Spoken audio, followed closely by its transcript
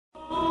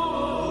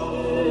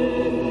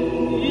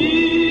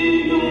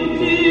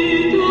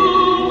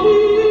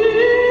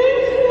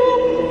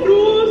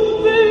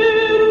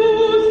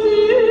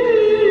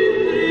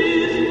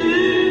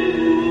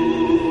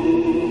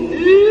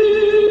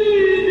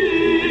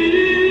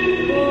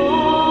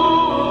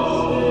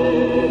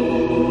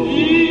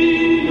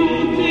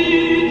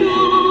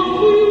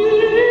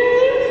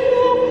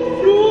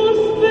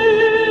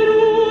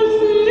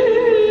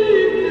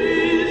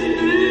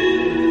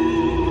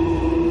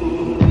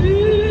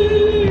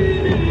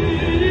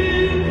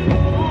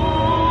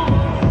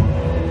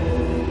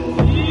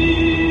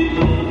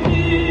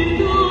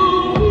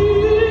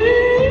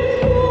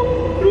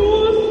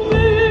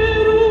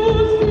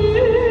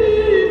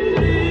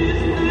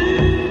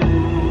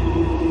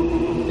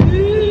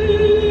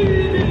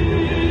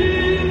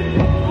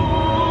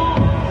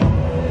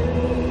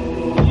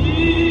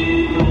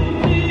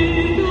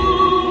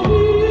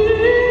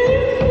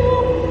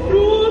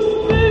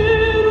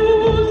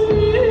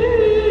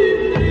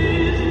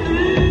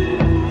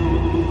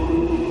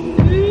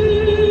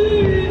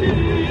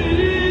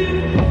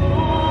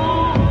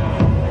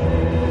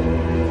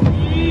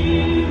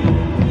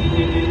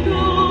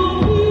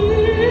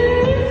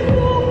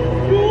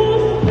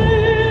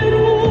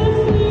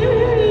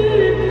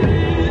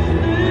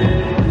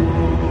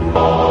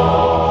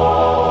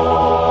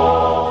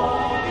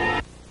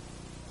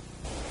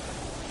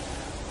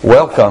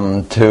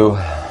Welcome to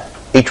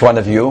each one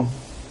of you.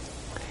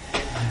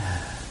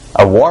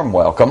 A warm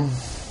welcome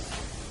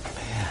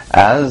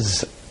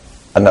as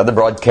another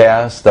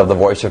broadcast of the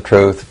Voice of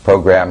Truth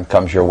program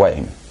comes your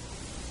way.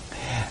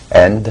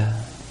 And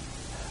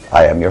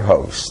I am your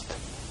host,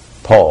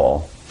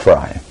 Paul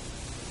Fry.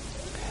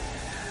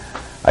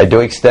 I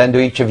do extend to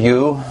each of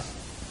you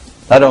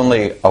not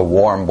only a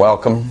warm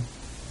welcome,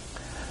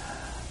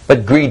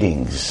 but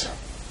greetings.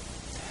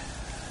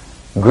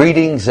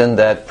 Greetings in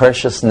that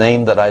precious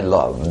name that I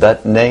love,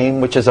 that name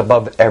which is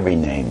above every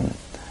name,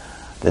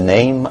 the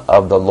name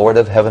of the Lord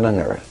of heaven and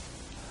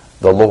earth,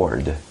 the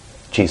Lord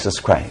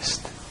Jesus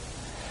Christ.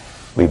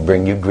 We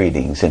bring you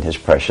greetings in His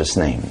precious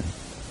name.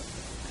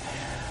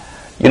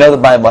 You know, the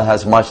Bible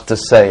has much to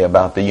say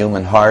about the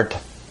human heart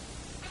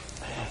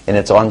in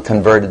its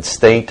unconverted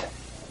state.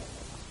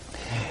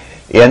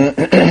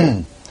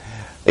 In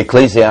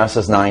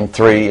Ecclesiastes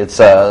 9:3 it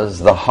says,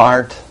 "The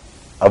heart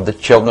of the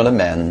children of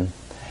men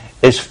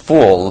is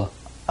full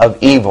of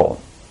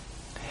evil."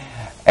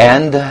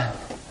 And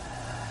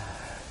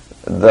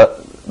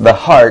the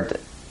heart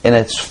in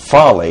its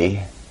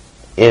folly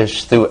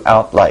is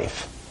throughout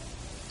life.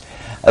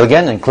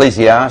 Again, in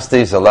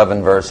Ecclesiastes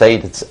 11 verse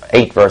 8, it's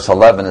 8 verse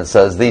 11, it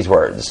says these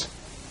words,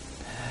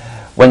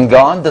 "When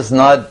God does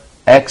not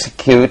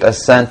execute a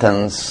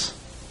sentence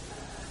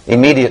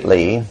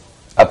immediately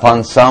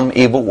upon some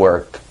evil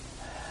work,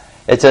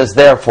 it says,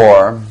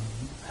 therefore,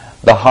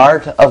 the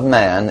heart of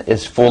man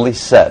is fully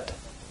set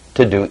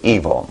to do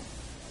evil."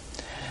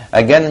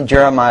 Again in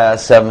Jeremiah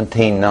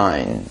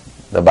 17:9,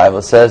 the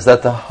Bible says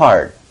that the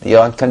heart, the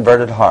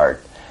unconverted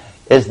heart,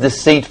 is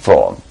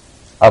deceitful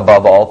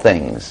above all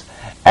things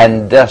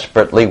and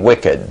desperately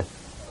wicked.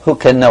 Who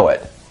can know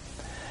it?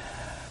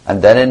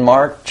 And then in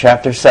Mark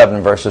chapter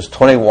 7, verses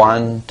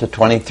 21 to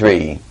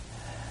 23,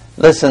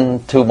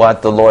 listen to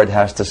what the Lord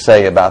has to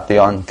say about the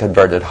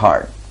unconverted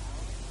heart.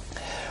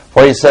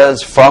 For He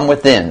says, "From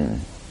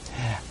within,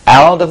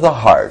 out of the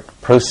heart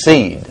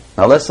proceed,"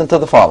 now listen to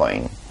the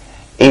following,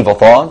 "evil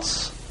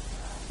thoughts,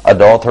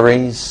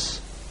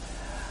 adulteries,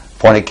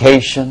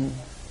 fornication,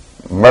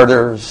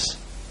 murders,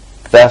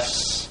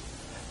 thefts,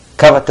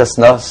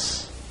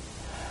 covetousness,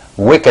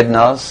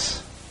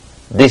 wickedness,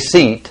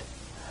 deceit,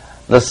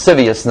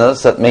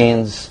 lasciviousness," that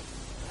means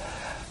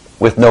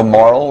with no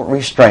moral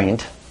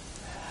restraint,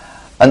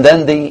 and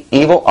then the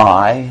evil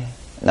eye,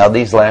 now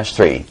these last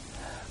three,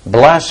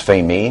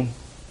 blasphemy,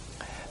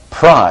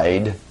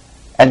 pride,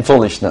 and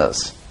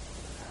foolishness.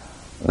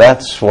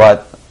 That's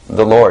what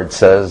the Lord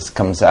says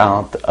comes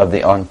out of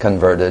the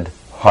unconverted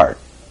heart.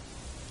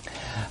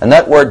 And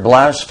that word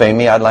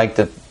blasphemy I'd like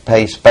to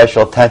pay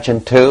special attention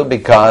to,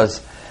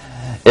 because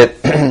it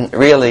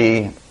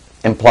really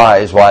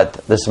implies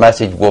what this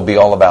message will be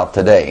all about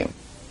today.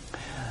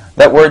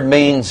 That word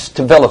means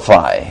to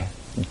vilify,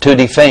 to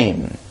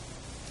defame.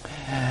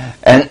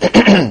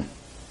 And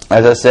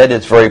as I said,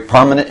 it's very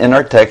prominent in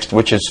our text,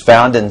 which is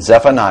found in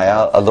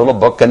Zephaniah, a little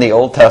book in the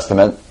Old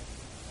Testament,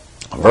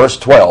 verse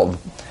 12.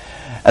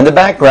 And the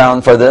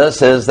background for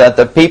this is that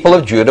the people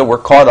of Judah were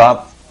caught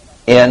up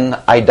in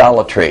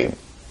idolatry.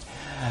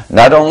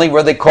 Not only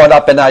were they caught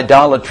up in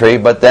idolatry,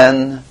 but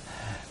then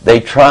they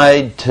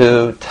tried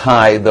to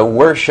tie the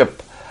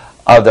worship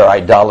of their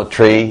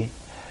idolatry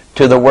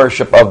to the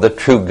worship of the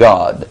true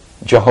God,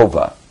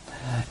 Jehovah.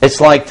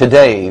 It's like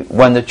today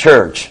when the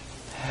church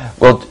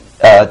will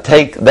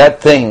take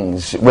that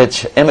things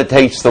which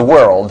imitates the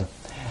world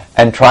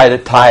and try to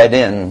tie it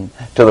in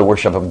to the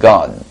worship of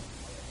God.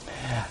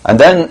 And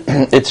then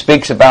it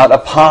speaks about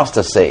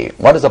apostasy.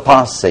 What is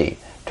apostasy?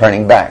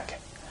 Turning back.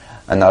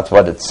 And that's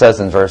what it says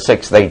in verse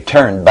 6. They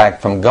turned back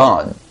from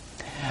God.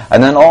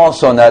 And then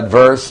also in that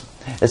verse,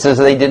 it says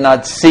they did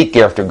not seek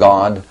after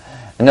God.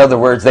 In other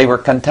words, they were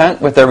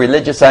content with their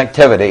religious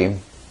activity,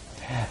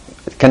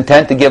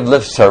 content to give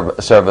lip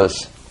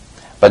service,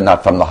 but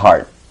not from the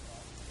heart.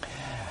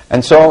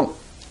 And so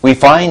we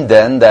find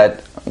then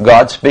that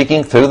God,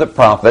 speaking through the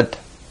prophet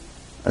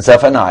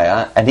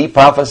Zephaniah, and he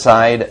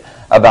prophesied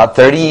about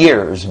 30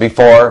 years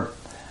before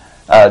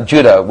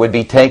Judah would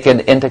be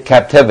taken into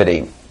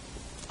captivity,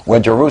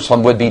 when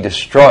Jerusalem would be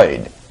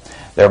destroyed.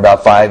 They're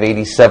about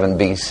 587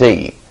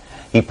 BC.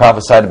 He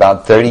prophesied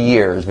about 30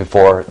 years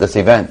before this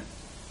event.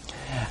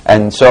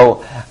 And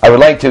so I would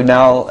like to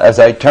now, as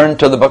I turn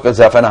to the book of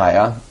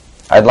Zephaniah,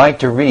 I'd like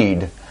to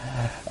read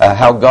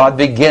how God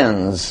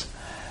begins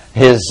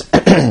His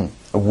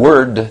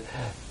word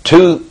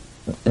to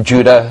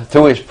Judah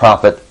through His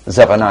prophet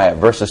Zephaniah,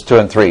 verses 2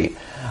 and 3.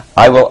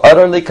 "I will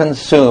utterly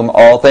consume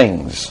all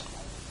things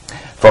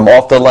from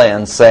off the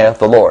land, saith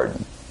the Lord.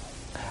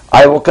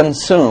 I will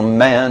consume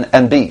man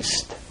and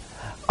beast.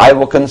 I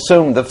will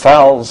consume the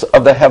fowls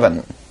of the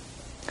heaven,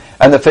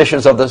 and the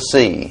fishes of the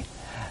sea,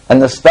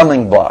 and the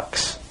stumbling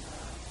blocks,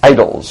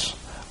 idols,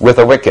 with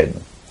the wicked,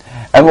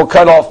 and will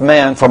cut off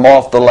man from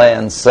off the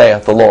land,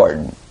 saith the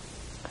Lord."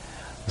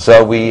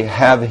 So we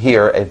have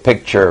here a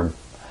picture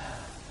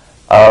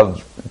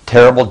of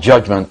terrible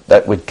judgment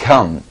that would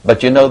come.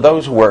 But you know,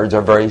 those words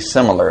are very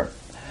similar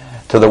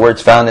to the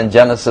words found in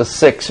Genesis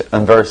 6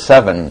 and verse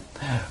 7,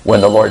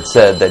 when the Lord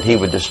said that he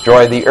would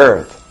destroy the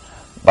earth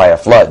by a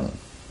flood.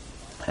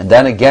 And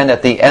then again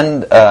at the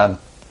end,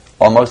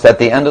 almost at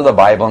the end of the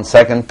Bible, in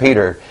 2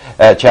 Peter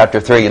chapter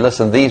 3,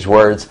 listen to these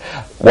words,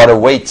 what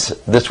awaits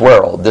this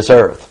world, this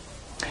earth.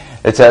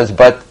 It says,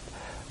 but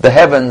the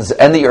heavens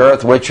and the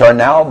earth, which are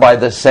now by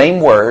the same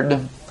word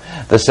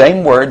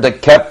that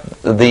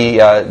kept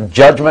the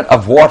judgment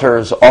of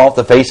waters off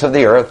the face of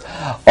the earth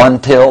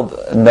until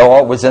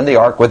Noah was in the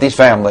ark with his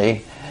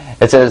family.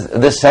 It says,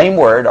 the same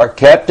word are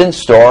kept in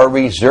store,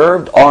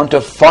 reserved unto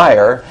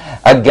fire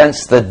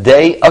against the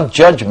day of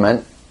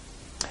judgment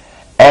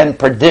and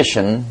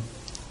perdition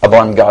of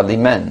ungodly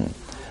men.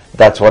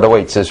 That's what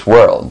awaits this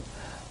world.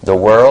 The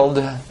world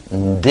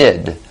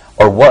did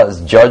or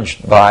was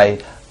judged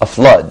by a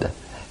flood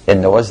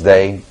in Noah's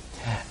day,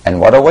 and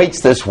what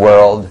awaits this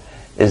world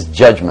is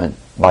judgment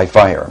by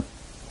fire.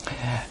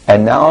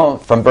 And now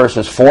from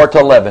verses 4 to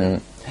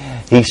 11,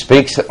 he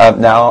speaks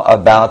now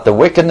about the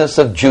wickedness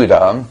of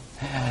Judah.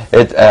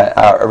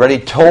 I already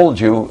told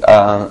you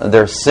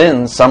their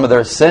sins, some of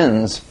their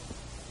sins,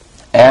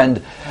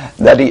 and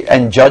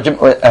that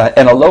judgment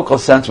in a local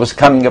sense was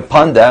coming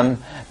upon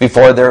them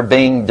before they're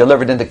being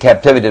delivered into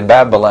captivity to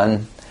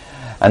Babylon.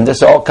 And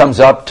this all comes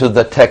up to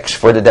the text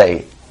for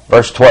today.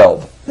 Verse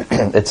 12,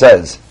 it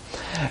says,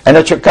 and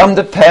it shall come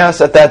to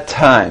pass at that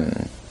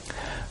time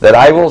that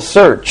I will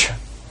search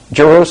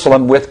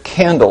Jerusalem with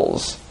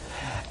candles,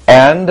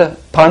 and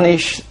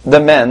punish the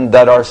men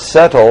that are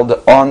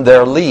settled on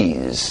their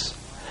lees,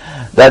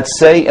 that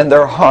say in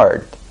their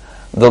heart,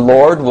 the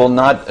Lord will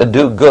not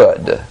do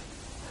good,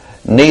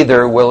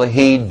 neither will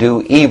he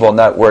do evil. And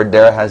that word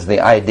there has the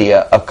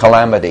idea of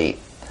calamity,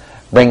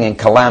 bringing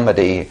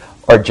calamity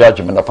or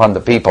judgment upon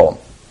the people.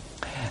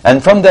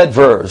 And from that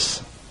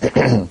verse,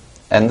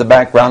 and the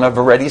background I've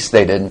already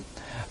stated,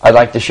 I'd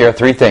like to share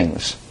three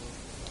things,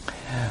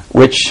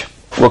 which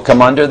will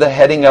come under the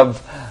heading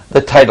of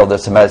the title of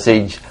this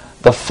message,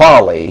 the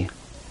folly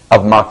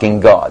of mocking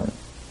God.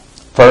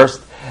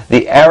 First,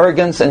 the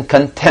arrogance and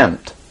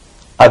contempt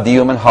of the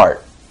human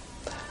heart.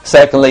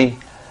 Secondly,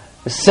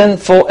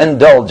 sinful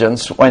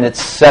indulgence when it's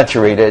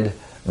saturated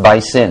by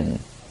sin.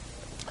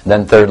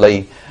 Then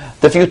thirdly,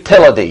 the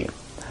futility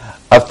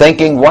of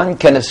thinking one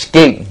can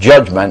escape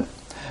judgment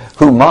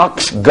who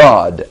mocks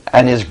God,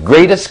 and his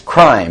greatest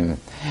crime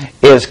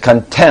is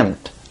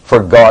contempt for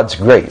God's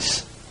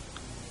grace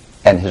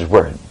and his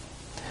word.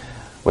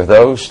 With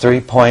those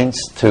 3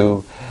 points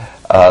to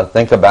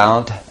think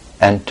about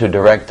and to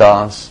direct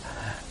us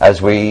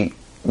as we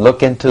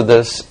look into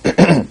this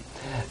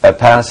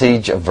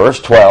passage of verse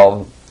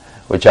 12,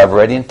 which I've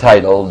already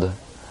entitled,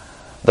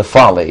 The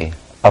Folly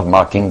of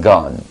Mocking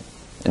God.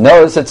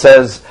 Notice it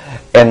says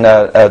in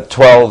 12,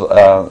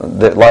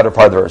 the latter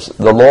part of the verse,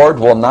 the Lord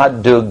will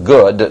not do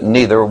good,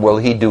 neither will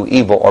he do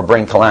evil or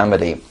bring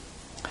calamity.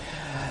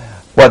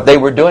 What they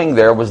were doing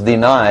there was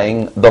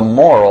denying the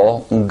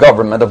moral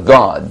government of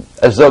God,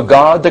 as though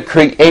God, the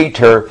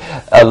Creator,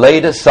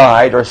 laid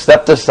aside or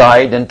stepped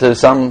aside into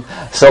some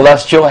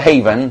celestial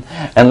haven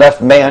and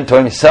left man to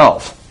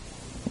himself.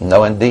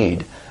 No,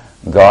 indeed.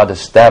 God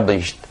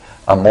established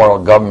a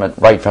moral government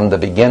right from the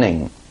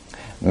beginning.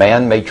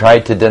 Man may try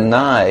to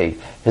deny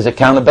his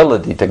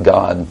accountability to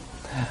God,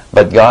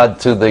 but God,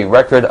 through the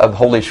record of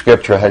Holy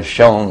Scripture, has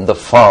shown the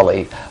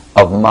folly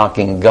of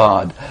mocking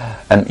God.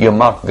 And you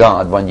mock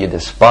God when you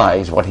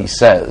despise what he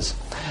says.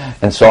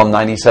 In Psalm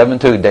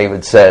 97:2,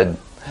 David said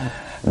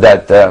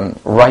that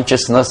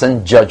righteousness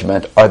and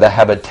judgment are the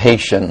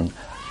habitation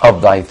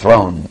of thy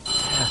throne.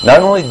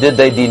 Not only did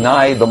they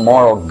deny the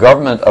moral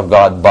government of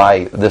God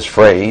by this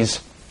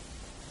phrase,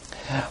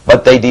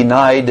 but they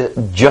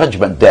denied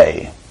Judgment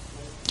Day.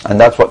 And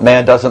that's what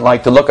man doesn't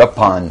like to look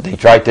upon.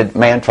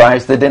 Man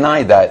tries to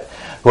deny that.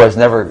 Who has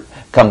never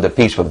come to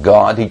peace with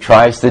God, he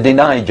tries to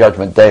deny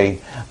Judgment Day.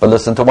 But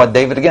listen to what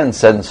David again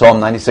said in Psalm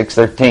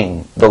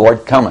 96:13. The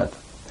Lord cometh.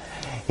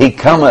 He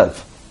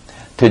cometh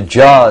to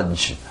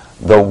judge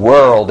the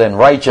world in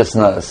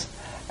righteousness,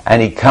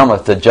 and he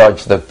cometh to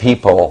judge the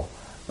people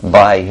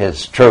by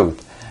his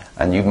truth.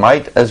 And you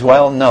might as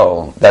well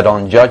know that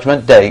on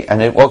Judgment Day,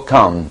 and it will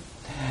come,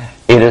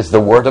 it is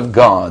the Word of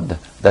God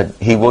that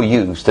he will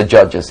use to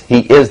judge us. He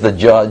is the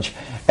judge,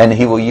 and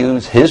he will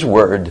use his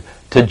Word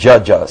to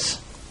judge us.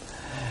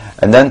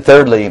 And then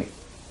thirdly,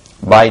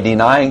 by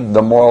denying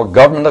the moral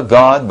government of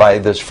God by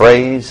this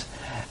phrase,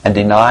 and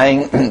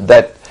denying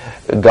that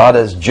God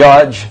is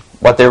judge,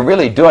 what they're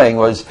really doing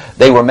was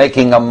they were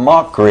making a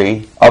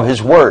mockery of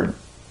his word.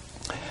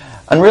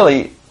 And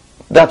really,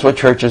 that's what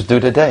churches do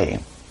today.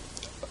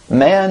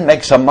 Man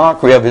makes a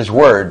mockery of his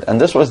word, and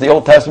this was the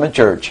Old Testament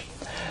church.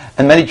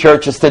 And many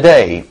churches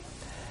today,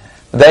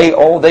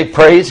 they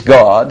praise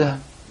God,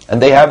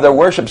 and they have their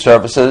worship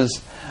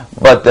services,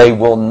 but they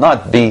will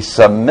not be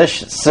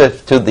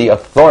submissive to the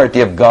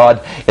authority of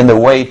God in the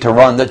way to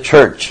run the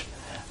church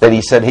that he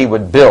said he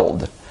would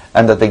build,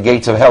 and that the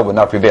gates of hell would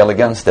not prevail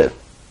against it.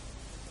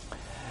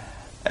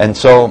 And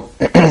so,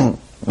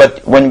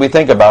 but when we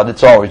think about it,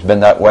 it's always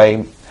been that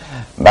way.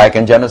 Back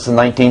in Genesis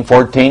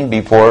 19:14,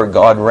 before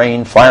God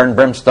rained fire and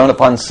brimstone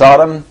upon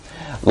Sodom,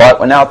 Lot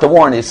went out to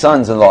warn his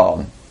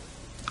sons-in-law.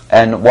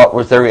 And what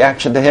was their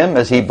reaction to him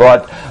as he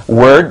brought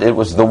word? It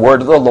was the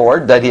word of the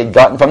Lord that he had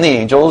gotten from the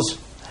angels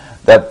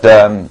that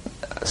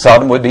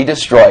Sodom would be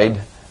destroyed.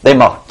 They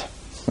mocked.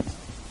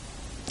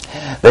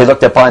 They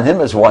looked upon him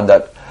as one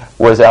that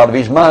was out of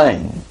his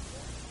mind.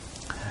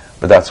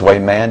 But that's the way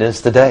man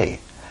is today.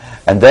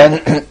 And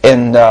then,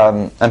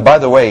 and by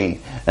the way,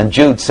 in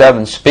Jude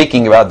 7,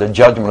 speaking about the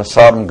judgment of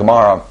Sodom and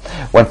Gomorrah,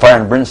 when fire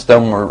and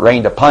brimstone were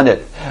rained upon it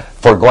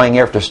for going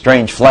after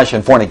strange flesh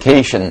and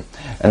fornication,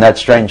 and that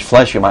strange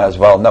flesh, you might as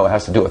well know,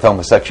 has to do with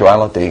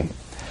homosexuality.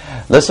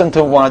 Listen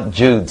to what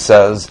Jude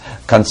says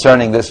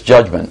concerning this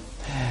judgment.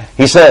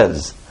 He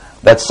says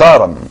that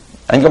Sodom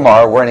and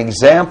Gomorrah were an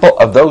example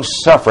of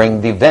those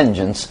suffering the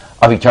vengeance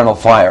of eternal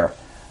fire.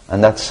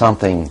 And that's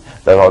something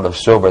that ought to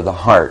sober the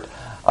heart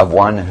of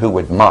one who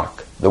would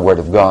mock the Word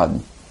of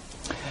God.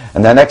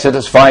 And then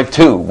Exodus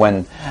 5:2,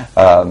 when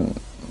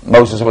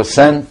Moses was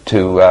sent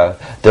to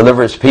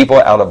deliver his people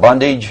out of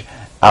bondage,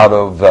 out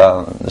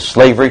of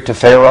slavery to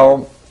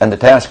Pharaoh and the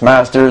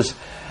taskmasters,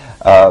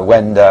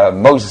 when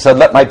Moses said,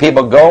 "Let my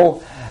people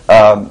go,"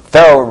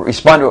 Pharaoh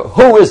responded,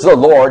 "Who is the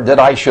Lord that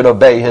I should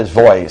obey his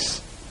voice?"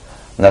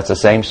 And that's the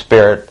same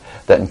spirit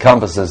that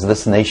encompasses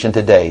this nation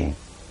today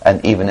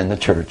and even in the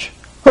church.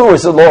 Who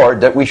is the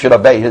Lord that we should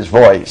obey his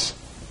voice?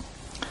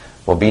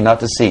 Well, be not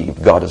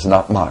deceived. God is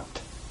not mocked.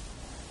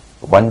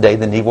 One day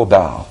the knee will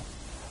bow.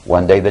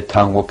 One day the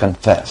tongue will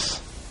confess.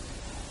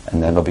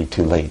 And then it'll be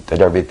too late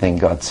that everything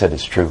God said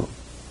is true.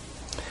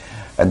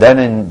 And then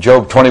in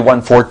Job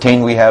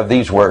 21:14 we have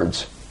these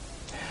words.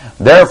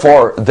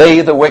 Therefore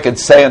they, the wicked,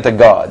 say unto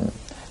God,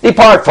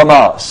 Depart from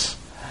us,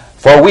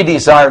 for we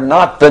desire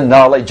not the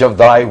knowledge of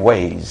thy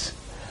ways.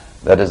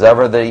 That is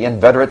ever the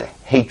inveterate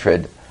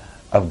hatred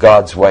of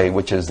God's way,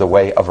 which is the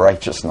way of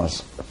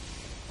righteousness.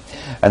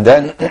 And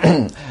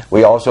then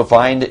we also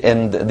find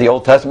in the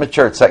Old Testament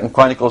church, 2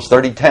 Chronicles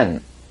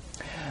 30:10,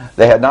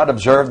 they had not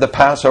observed the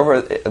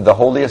Passover, the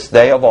holiest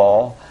day of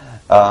all,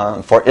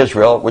 for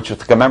Israel, which was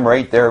to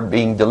commemorate their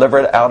being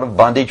delivered out of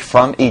bondage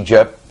from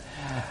Egypt.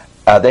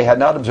 They had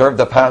not observed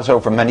the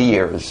Passover for many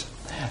years.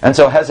 And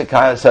so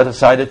Hezekiah set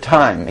aside a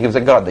time. He was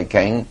a godly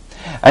king.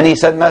 And he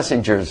sent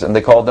messengers, and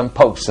they called them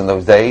popes in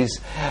those days,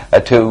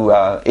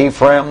 to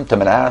Ephraim, to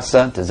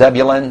Manasseh, to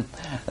Zebulun,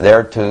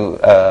 there to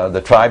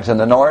the tribes in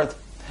the north.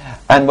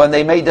 And when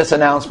they made this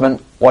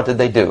announcement, what did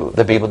they do?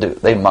 The people do.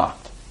 They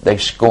mocked. They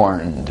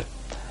scorned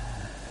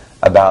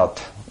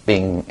about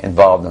being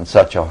involved in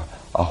such a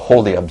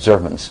holy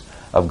observance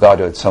of God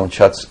who had shown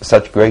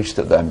such grace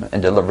to them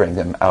in delivering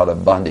them out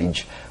of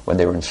bondage when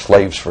they were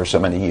enslaved for so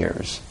many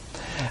years.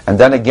 And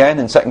then again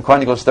in 2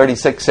 Chronicles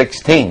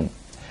 36:16,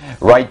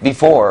 right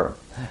before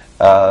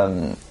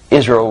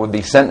Israel would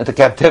be sent into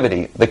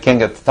captivity, the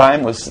king at the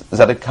time was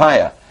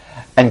Zedekiah.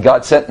 And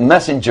God sent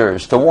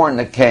messengers to warn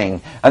the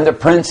king and the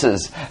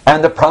princes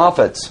and the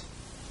prophets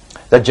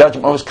that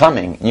judgment was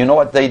coming. You know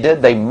what they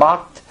did? They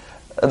mocked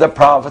the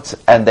prophets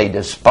and they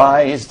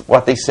despised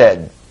what they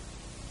said.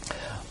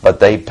 But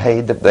they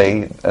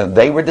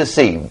were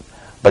deceived.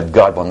 But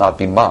God will not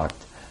be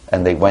mocked.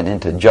 And they went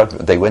into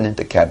judgment. They went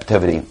into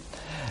captivity.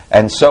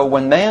 And so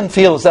when man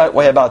feels that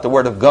way about the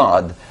Word of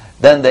God,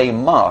 then they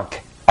mock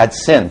at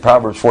sin.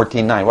 Proverbs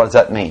 14:9. What does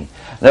that mean?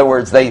 In other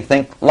words, they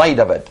think light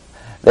of it.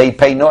 They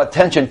pay no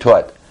attention to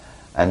it.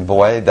 And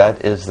boy,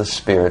 that is the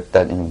spirit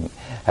that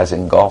has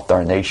engulfed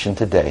our nation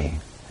today,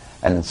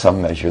 and in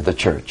some measure the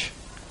church.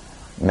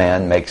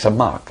 Man makes a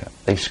mock.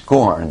 They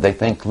scorn. They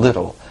think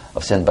little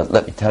of sin. But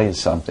let me tell you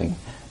something,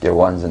 dear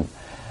ones, and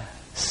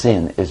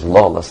sin is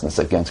lawlessness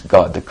against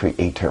God the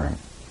Creator.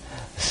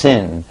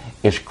 Sin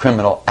is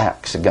criminal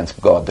acts against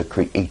God the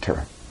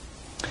Creator.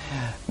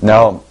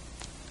 Now,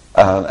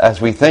 as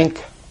we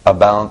think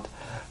about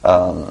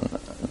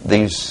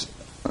these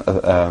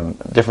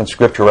different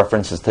scripture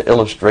references to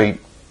illustrate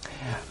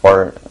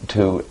or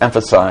to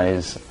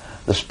emphasize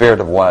the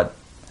spirit of what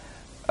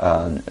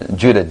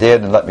Judah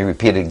did, and let me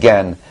repeat it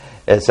again.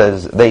 It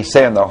says, they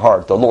say in their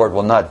heart, the Lord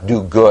will not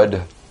do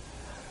good,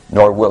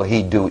 nor will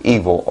he do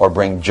evil or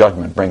bring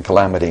judgment, bring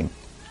calamity.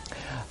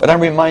 But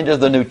I'm reminded of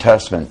the New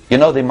Testament. You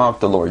know, they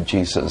mocked the Lord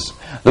Jesus.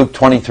 Luke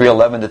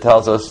 23:11, it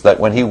tells us that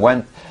when he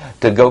went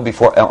to go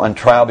on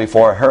trial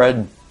before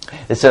Herod,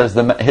 it says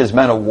his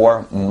men of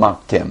war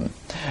mocked him.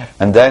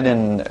 And then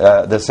in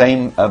the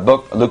same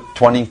book, Luke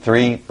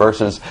 23,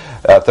 verses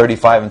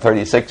 35 and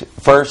 36,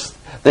 first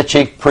the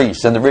chief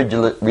priests and the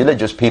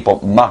religious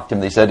people mocked him.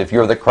 They said, if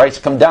you're the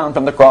Christ, come down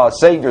from the cross,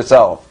 save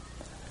yourself.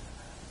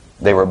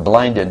 They were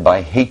blinded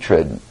by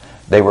hatred.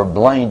 They were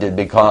blinded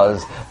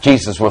because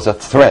Jesus was a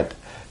threat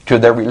to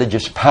their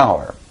religious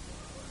power.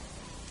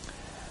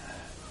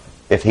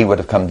 If he would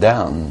have come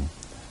down,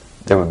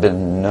 there would have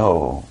been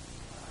no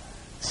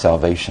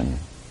salvation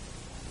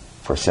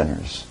for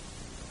sinners.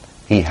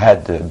 He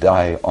had to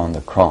die on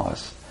the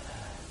cross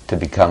to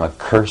become a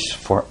curse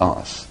for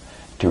us,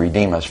 to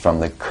redeem us from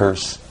the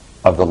curse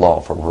of the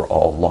law, for we're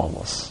all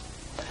lawless.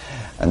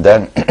 And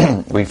then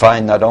we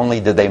find not only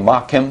did they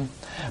mock him,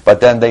 but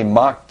then they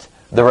mocked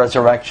the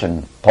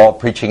resurrection. Paul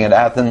preaching in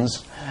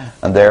Athens,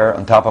 And there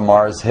on top of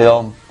Mars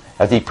Hill,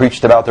 as he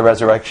preached about the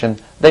resurrection,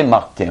 they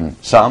mocked him.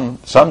 Some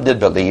did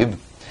believe.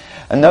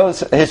 And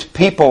those, his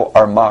people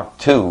are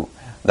mocked too.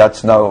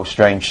 That's no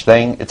strange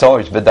thing. It's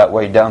always been that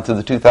way down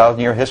through the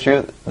 2,000-year history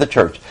of the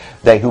church.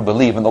 They who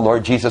believe in the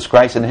Lord Jesus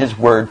Christ and His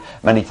Word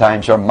many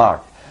times are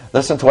mocked.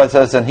 Listen to what it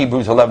says in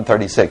Hebrews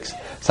 11:36.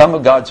 Some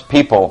of God's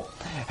people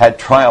had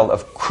trial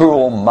of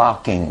cruel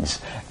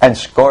mockings and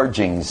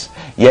scourgings,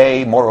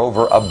 yea,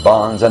 moreover, of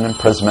bonds and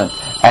imprisonment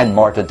and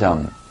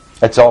martyrdom.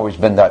 It's always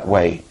been that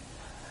way.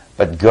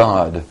 But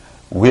God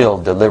will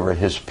deliver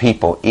His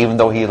people, even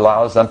though He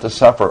allows them to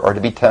suffer or to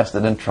be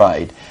tested and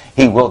tried.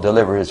 He will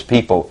deliver His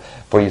people.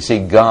 For you see,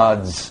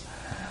 God's,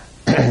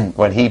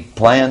 when He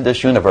planned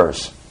this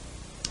universe,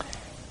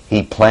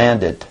 He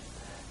planned it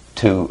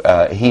to,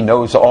 He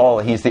knows all,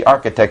 He's the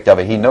architect of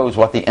it. He knows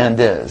what the end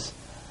is.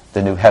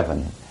 The new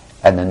heaven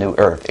and the new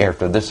earth.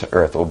 After this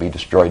earth will be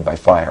destroyed by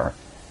fire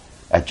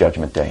at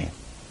Judgment Day.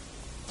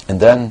 And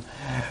then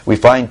we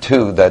find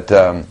too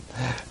that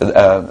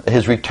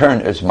His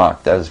return is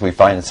mocked, as we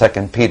find in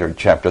 2 Peter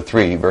chapter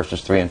 3,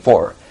 verses 3 and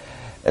 4.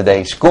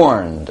 They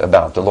scorned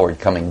about the Lord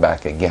coming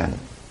back again.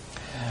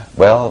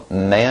 Well,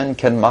 man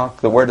can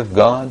mock the Word of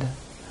God.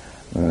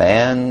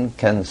 Man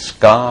can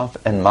scoff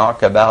and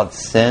mock about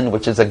sin,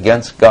 which is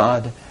against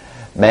God.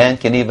 Man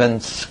can even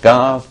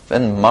scoff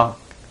and mock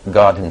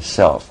God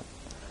Himself.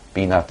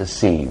 Be not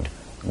deceived.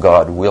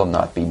 God will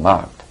not be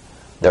mocked.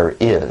 There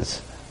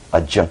is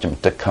a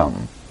judgment to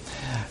come.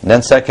 And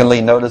then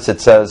secondly, notice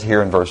it says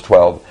here in verse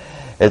 12,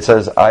 it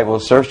says, I will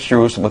search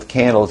Jerusalem with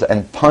candles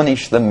and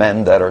punish the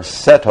men that are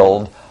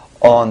settled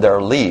on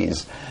their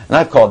lees. And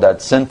I've called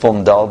that sinful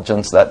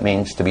indulgence. That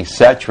means to be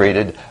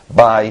saturated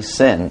by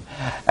sin.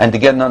 And to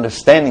get an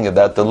understanding of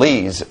that, the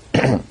lees,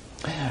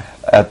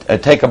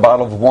 take a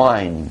bottle of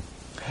wine.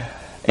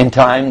 In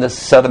time, the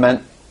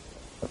sediment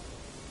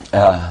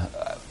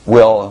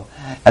will,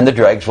 and the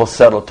dregs will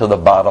settle to the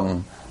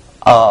bottom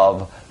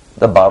of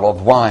the bottle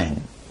of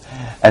wine.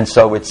 And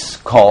so it's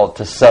called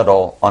to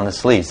settle on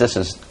its lees. This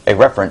is a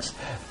reference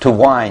to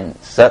wine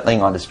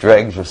settling on its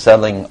dregs or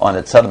settling on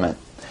its sediment.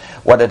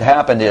 What had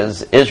happened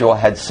is Israel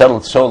had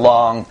settled so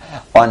long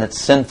on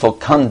its sinful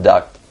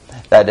conduct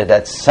that it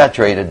had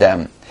saturated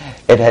them.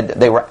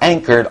 They were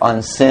anchored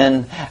on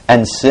sin,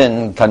 and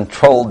sin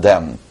controlled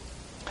them.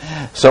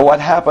 So what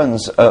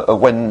happens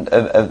when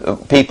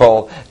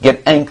people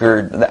get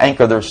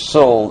anchor their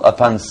soul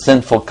upon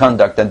sinful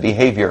conduct and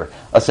behavior,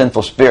 a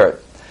sinful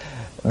spirit?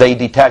 They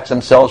detach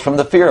themselves from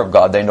the fear of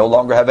God. They no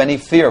longer have any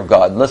fear of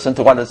God. Listen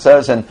to what it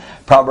says in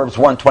Proverbs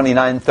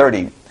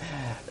 1:29-30.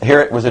 Here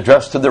it was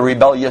addressed to the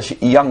rebellious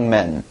young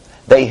men.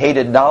 They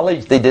hated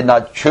knowledge. They did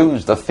not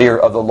choose the fear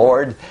of the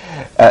Lord.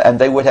 And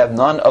they would have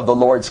none of the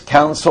Lord's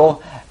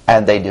counsel.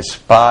 And they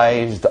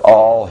despised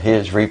all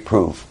His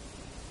reproof.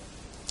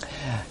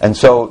 And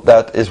so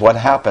that is what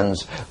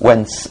happens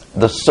when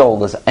the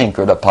soul is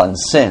anchored upon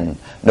sin.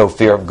 No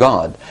fear of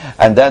God.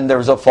 And then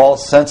there's a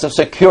false sense of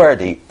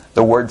security.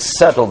 The word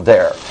settled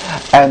there.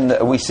 And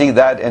we see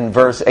that in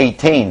verse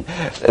 18.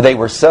 They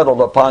were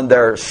settled upon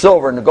their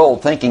silver and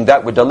gold, thinking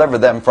that would deliver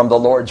them from the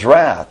Lord's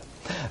wrath.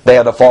 They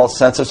had a false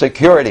sense of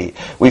security.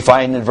 We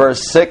find in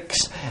verse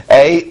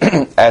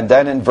 6a and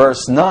then in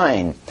verse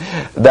 9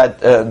 that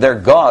their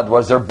God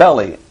was their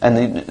belly. And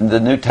in the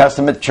New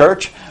Testament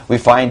church, we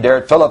find there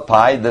at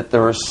Philippi that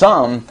there were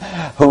some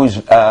whose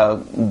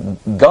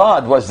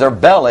God was their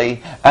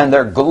belly and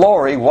their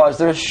glory was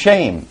their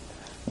shame.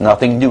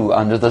 Nothing new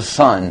under the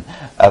sun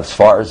as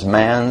far as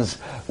man's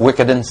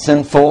wicked and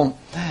sinful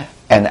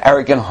and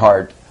arrogant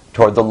heart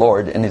toward the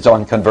Lord in his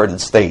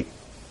unconverted state.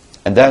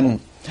 And then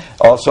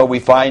also we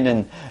find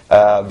in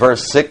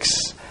verse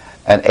 6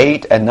 and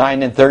 8 and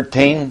 9 and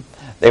 13,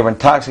 they were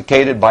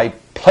intoxicated by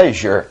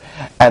pleasure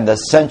and the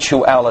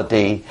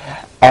sensuality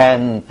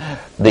and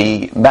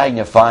the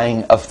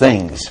magnifying of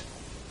things.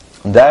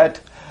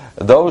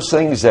 Those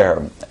things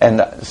there,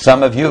 and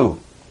some of you,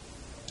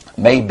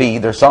 maybe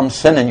there's some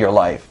sin in your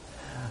life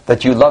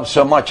that you love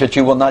so much that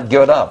you will not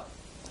give it up.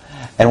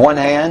 On one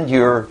hand,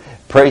 you're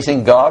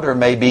praising God, or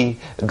maybe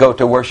go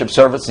to worship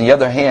service. On the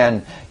other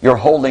hand, you're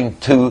holding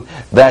to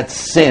that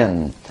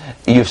sin.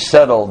 You've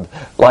settled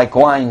like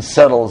wine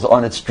settles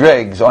on its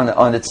dregs,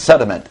 on its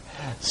sediment.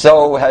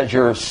 So has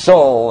your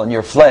soul and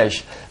your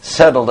flesh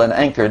settled and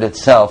anchored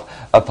itself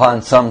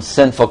upon some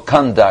sinful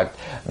conduct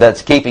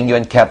that's keeping you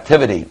in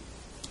captivity.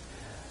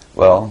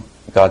 Well,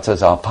 God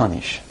says, I'll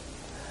punish.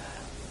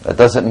 That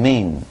doesn't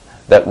mean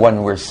that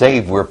when we're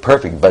saved we're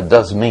perfect, but it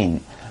does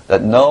mean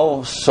that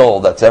no soul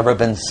that's ever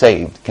been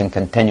saved can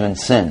continue in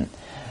sin.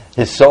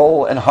 His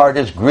soul and heart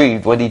is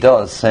grieved when he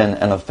does sin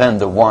and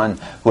offend the one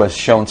who has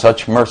shown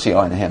such mercy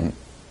on him.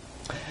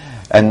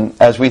 And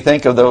as we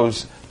think of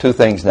those two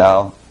things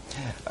now,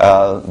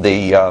 let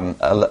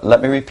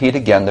me repeat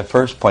again the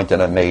first point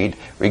that I made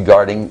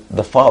regarding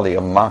the folly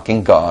of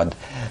mocking God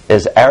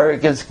is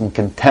arrogance and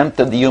contempt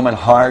of the human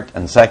heart,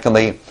 and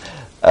secondly,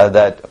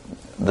 that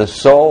the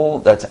soul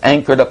that's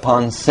anchored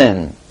upon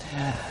sin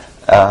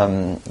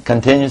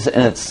continues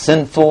in its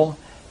sinful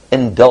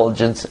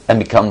indulgence and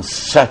become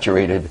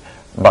saturated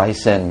by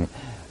sin.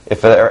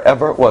 If there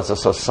ever was a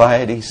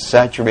society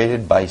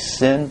saturated by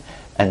sin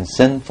and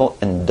sinful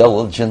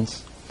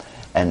indulgence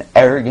and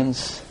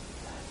arrogance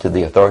to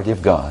the authority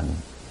of God,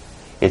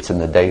 it's in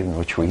the day in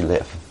which we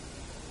live.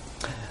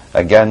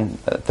 Again,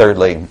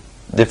 thirdly,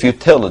 the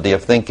futility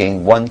of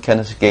thinking one can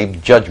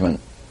escape judgment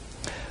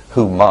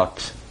who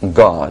mocks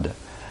God.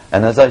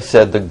 And as I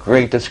said, the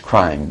greatest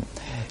crime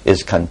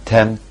is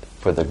contempt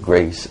for the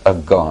grace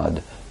of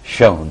God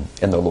shown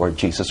in the Lord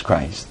Jesus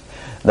Christ.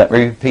 Let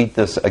me repeat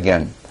this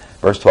again.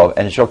 Verse 12,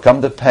 and it shall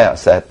come to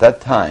pass at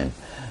that time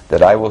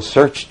that I will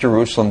search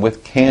Jerusalem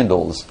with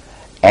candles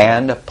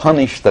and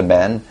punish the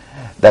men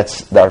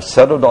that are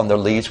settled on their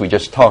lees. We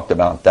just talked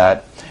about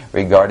that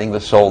regarding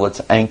the soul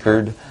that's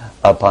anchored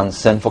upon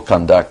sinful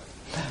conduct.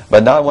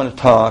 But now I want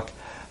to talk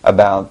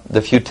about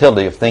the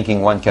futility of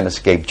thinking one can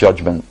escape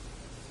judgment.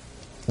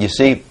 You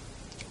see,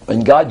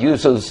 when God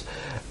uses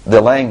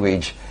the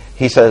language,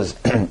 He says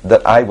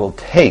that I will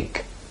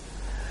take,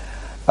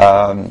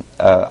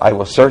 I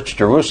will search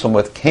Jerusalem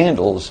with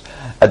candles.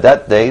 At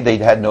that day, they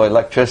had no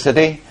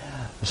electricity,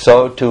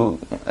 so to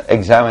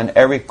examine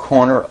every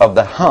corner of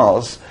the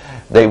house,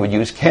 they would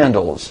use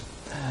candles.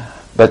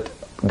 But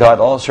God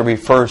also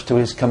refers to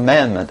His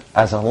commandment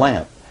as a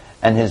lamp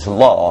and His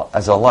law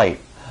as a light.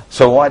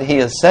 So what He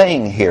is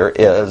saying here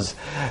is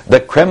the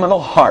criminal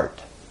heart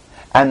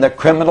and the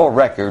criminal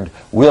record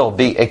will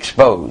be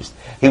exposed.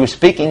 He was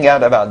speaking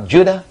out about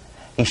Judah,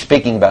 He's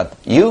speaking about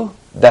you,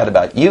 that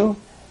about you,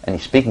 and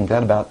He's speaking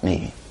that about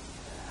me.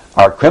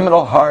 Our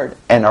criminal heart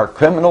and our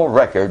criminal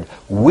record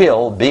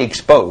will be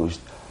exposed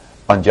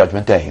on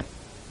Judgment Day.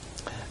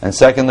 And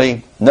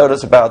secondly,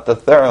 notice about the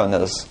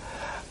thoroughness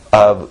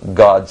of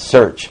God's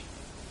search.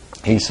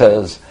 He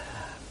says,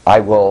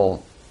 I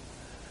will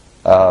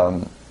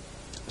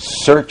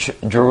search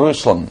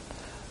Jerusalem.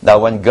 Now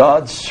when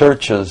God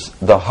searches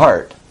the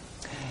heart,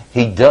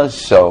 He does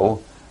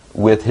so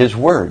with His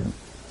Word.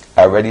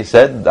 I already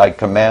said, Thy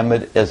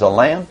commandment is a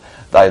lamp,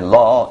 Thy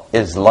law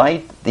is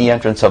light, the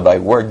entrance of Thy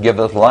Word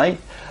giveth light.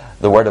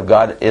 The Word of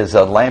God is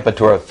a lamp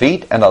unto our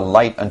feet and a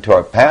light unto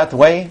our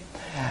pathway.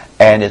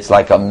 And it's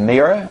like a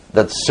mirror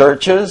that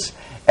searches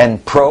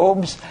and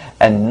probes,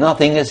 and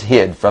nothing is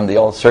hid from the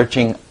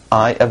all-searching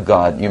eye of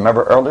God. You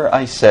remember earlier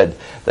I said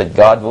that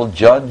God will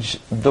judge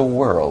the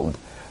world.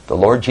 The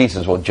Lord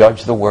Jesus will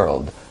judge the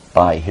world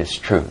by His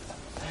truth.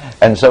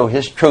 And so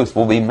His truth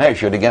will be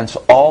measured against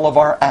all of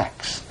our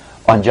acts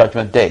on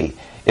Judgment Day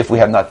if we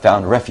have not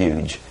found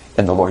refuge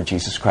in the Lord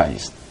Jesus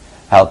Christ.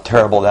 How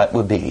terrible that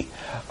would be.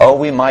 Oh,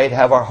 we might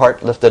have our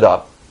heart lifted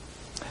up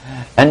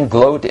and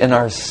gloat in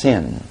our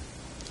sin.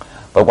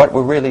 But what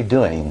we're really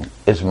doing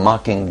is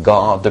mocking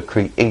God, the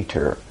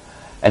Creator,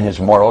 and His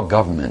moral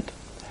government,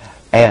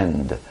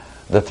 and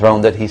the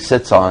throne that He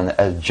sits on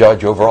as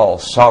judge over all,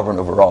 sovereign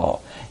over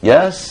all.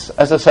 Yes,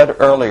 as I said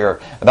earlier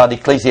about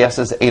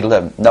Ecclesiastes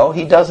 8:11. No,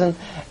 He doesn't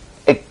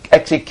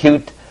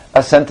execute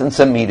a sentence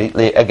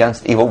immediately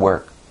against evil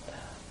work.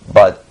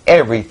 But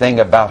everything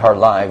about our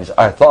lives,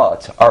 our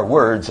thoughts, our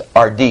words,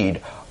 our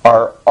deed,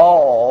 are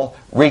all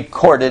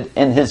recorded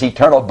in His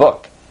eternal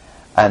book.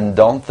 And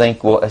don't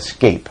think we'll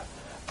escape.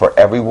 For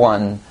every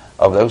one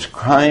of those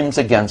crimes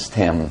against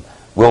Him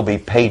will be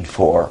paid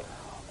for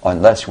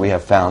unless we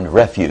have found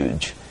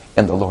refuge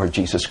in the Lord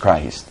Jesus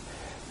Christ,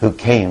 who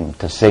came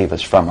to save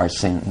us from our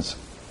sins.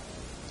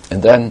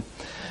 And then,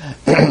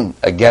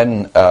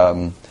 again,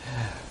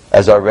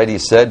 as I already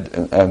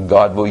said,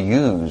 God will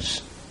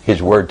use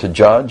His Word to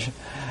judge.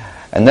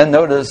 And then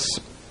notice,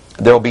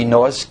 there will be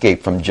no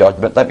escape from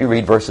judgment. Let me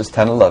read verses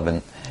 10 and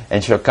 11.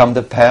 And it shall come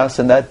to pass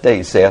in that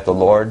day, saith the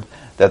Lord,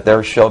 that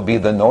there shall be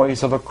the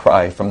noise of a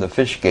cry from the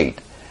fish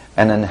gate,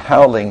 and an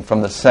howling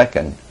from the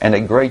second, and a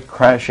great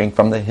crashing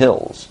from the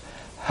hills.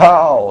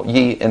 Howl,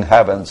 ye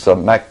inhabitants of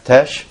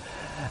Maktesh,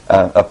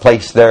 a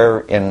place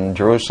there in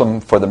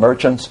Jerusalem for the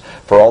merchants,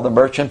 for all the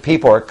merchant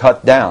people are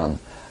cut down,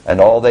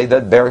 and all they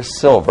that bear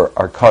silver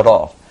are cut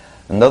off.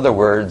 In other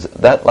words,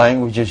 that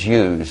language is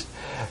used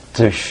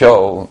to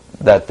show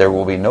that there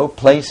will be no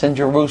place in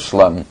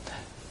Jerusalem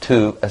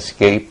to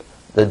escape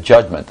the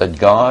judgment, that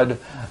God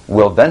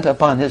will vent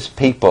upon His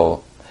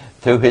people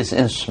through His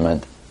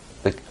instrument,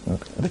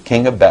 the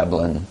king of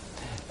Babylon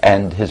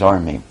and his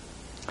army.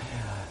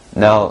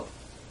 Now,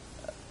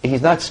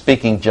 He's not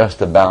speaking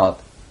just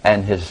about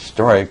an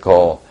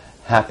historical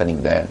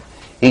happening there.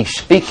 He's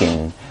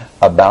speaking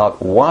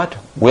about what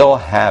will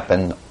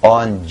happen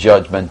on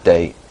Judgment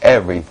Day.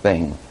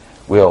 Everything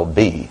will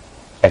be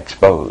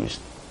exposed,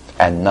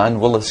 and none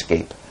will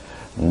escape.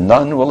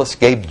 None will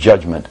escape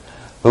judgment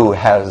who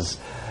has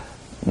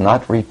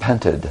not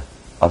repented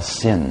of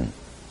sin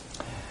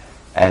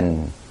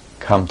and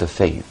come to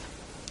faith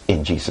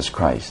in Jesus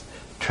Christ,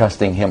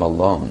 trusting Him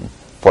alone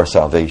for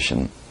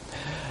salvation.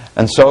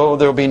 And so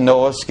there will be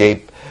no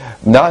escape.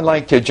 Now I'd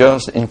like to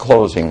just, in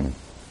closing,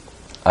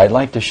 I'd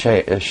like to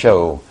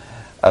show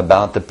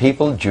about the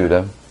people of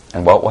Judah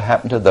and what will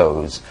happen to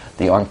those,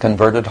 the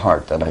unconverted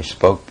heart that I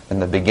spoke in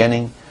the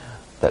beginning,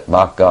 that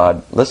mock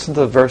God. Listen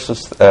to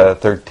verses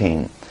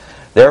 13.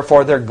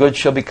 Therefore their goods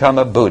shall become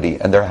a booty,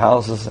 and their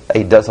houses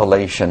a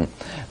desolation.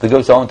 It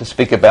goes on to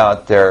speak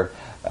about their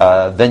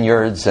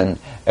vineyards and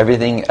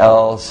everything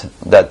else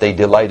that they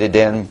delighted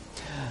in.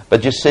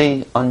 But you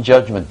see, on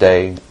Judgment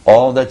Day,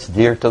 all that's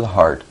dear to the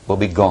heart will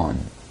be gone.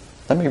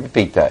 Let me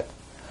repeat that.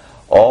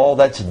 All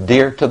that's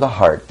dear to the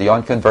heart, the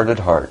unconverted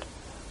heart,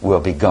 will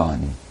be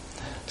gone.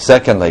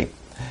 Secondly,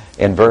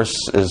 in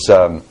verses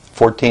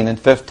 14 and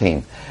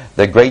 15,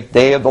 the great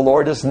day of the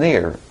Lord is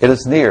near. It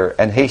is near,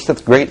 and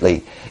hasteth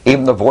greatly.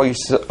 Even the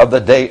voice of the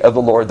day of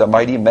the Lord, the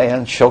mighty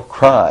man shall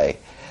cry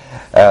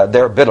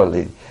there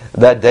bitterly.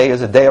 That day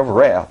is a day of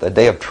wrath, a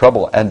day of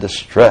trouble and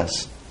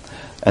distress.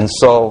 And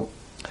so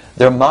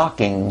their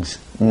mockings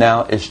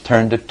now is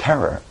turned to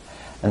terror.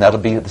 And that'll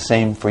be the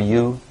same for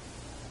you,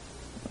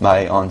 my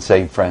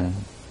unsaved friend.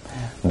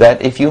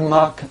 That if you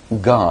mock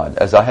God,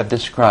 as I have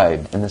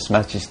described in this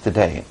message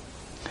today,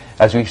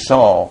 as we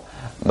saw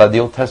by the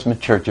Old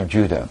Testament church of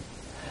Judah,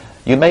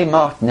 you may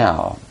mock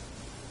now,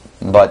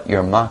 but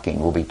your mocking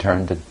will be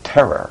turned to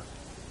terror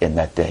in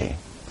that day.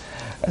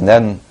 And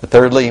then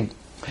thirdly,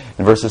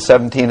 in verses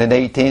 17 and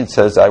 18 it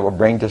says, I will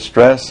bring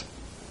distress.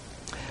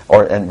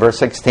 Or in verse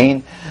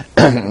 16,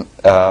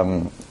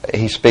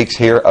 he speaks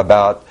here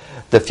about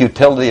the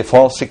futility of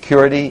false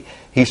security.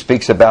 He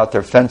speaks about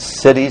their fenced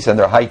cities and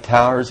their high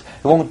towers.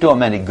 It won't do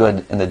them any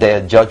good in the day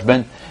of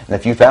judgment. And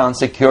if you found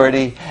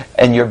security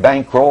in your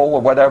bankroll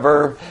or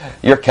whatever,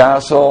 your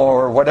castle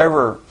or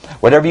whatever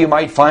you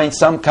might find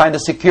some kind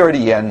of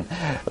security in,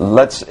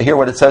 let's hear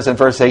what it says in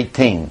verse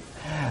 18.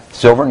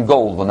 Silver and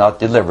gold will not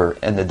deliver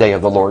in the day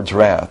of the Lord's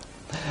wrath.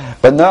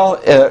 But now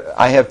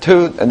I have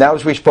two, and now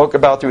as we spoke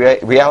about the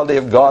reality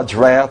of God's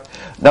wrath,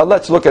 now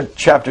let's look at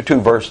chapter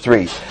 2, verse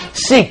 3.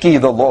 Seek ye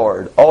the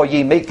Lord, all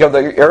ye meek of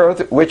the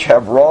earth, which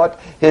have wrought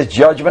his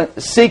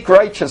judgment. Seek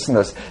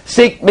righteousness,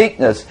 seek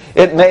meekness.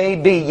 It may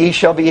be ye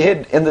shall be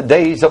hid in the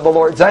days of the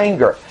Lord's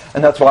anger.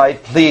 And that's why I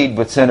plead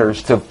with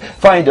sinners to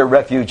find a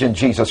refuge in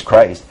Jesus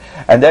Christ.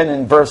 And then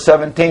in verse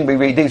 17 we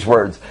read these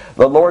words.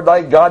 The Lord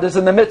thy God is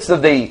in the midst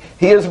of thee.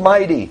 He is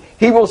mighty.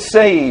 He will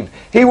save.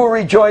 He will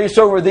rejoice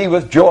over thee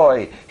with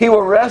joy. He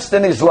will rest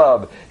in his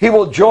love. He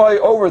will joy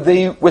over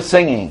thee with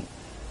singing.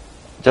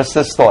 Just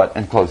this thought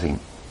in closing.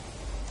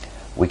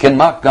 We can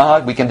mock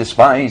God. We can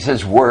despise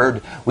his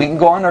word. We can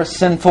go on our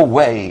sinful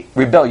way,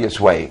 rebellious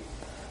way.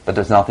 But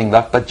there's nothing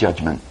left but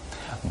judgment.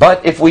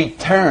 But if we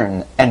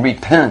turn and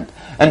repent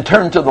and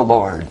turn to the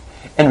Lord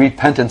in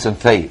repentance and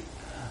faith,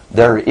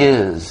 there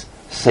is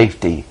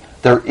safety.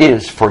 There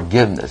is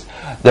forgiveness.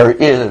 There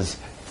is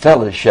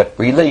fellowship,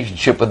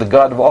 relationship with the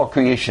God of all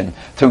creation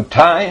through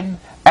time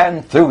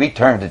and through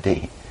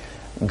eternity.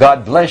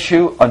 God bless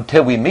you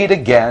until we meet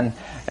again.